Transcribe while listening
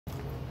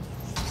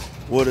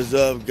What is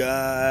up,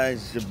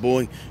 guys? It's your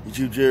boy,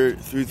 YouTube Jared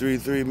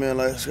 333, man.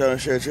 Like, share,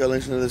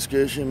 links in the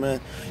description,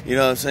 man. You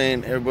know what I'm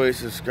saying? Everybody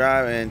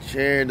subscribe and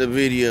share the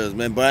videos,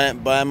 man. Buy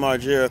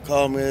Margera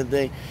called me the other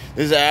day.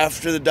 This is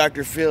after the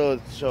Dr. Phill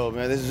show,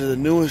 man. This is the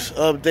newest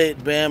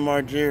update, Bam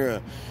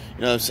Margera.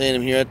 You know what I'm saying?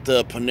 I'm here at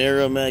the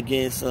Panera, man,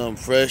 getting some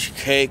fresh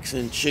cakes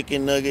and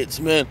chicken nuggets,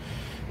 man.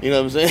 You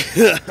know what I'm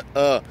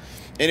saying?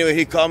 Anyway,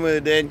 he called me the other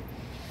day.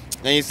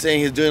 And he's saying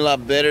he's doing a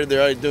lot better.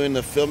 They're already doing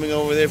the filming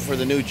over there for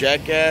the new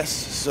Jackass.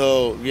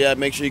 So, yeah,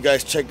 make sure you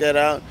guys check that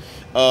out.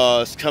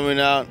 It's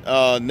coming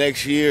out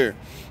next year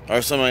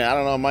or something. I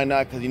don't know, it might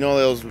not, because you know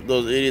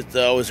those idiots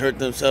that always hurt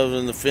themselves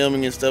in the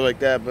filming and stuff like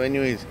that. But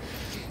anyways,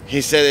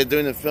 he said they're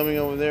doing the filming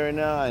over there right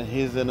now, and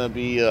he's gonna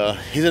be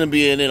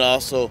in it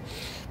also.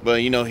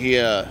 But you know,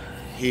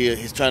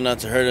 he's trying not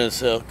to hurt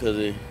himself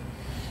because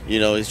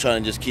he's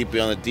trying to just keep it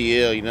on the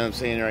DL. You know what I'm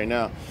saying right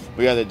now.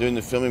 But yeah, they're doing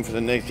the filming for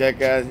the next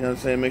Jackass. You know what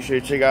I'm saying. Make sure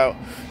you check out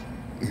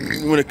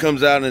when it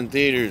comes out in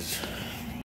theaters.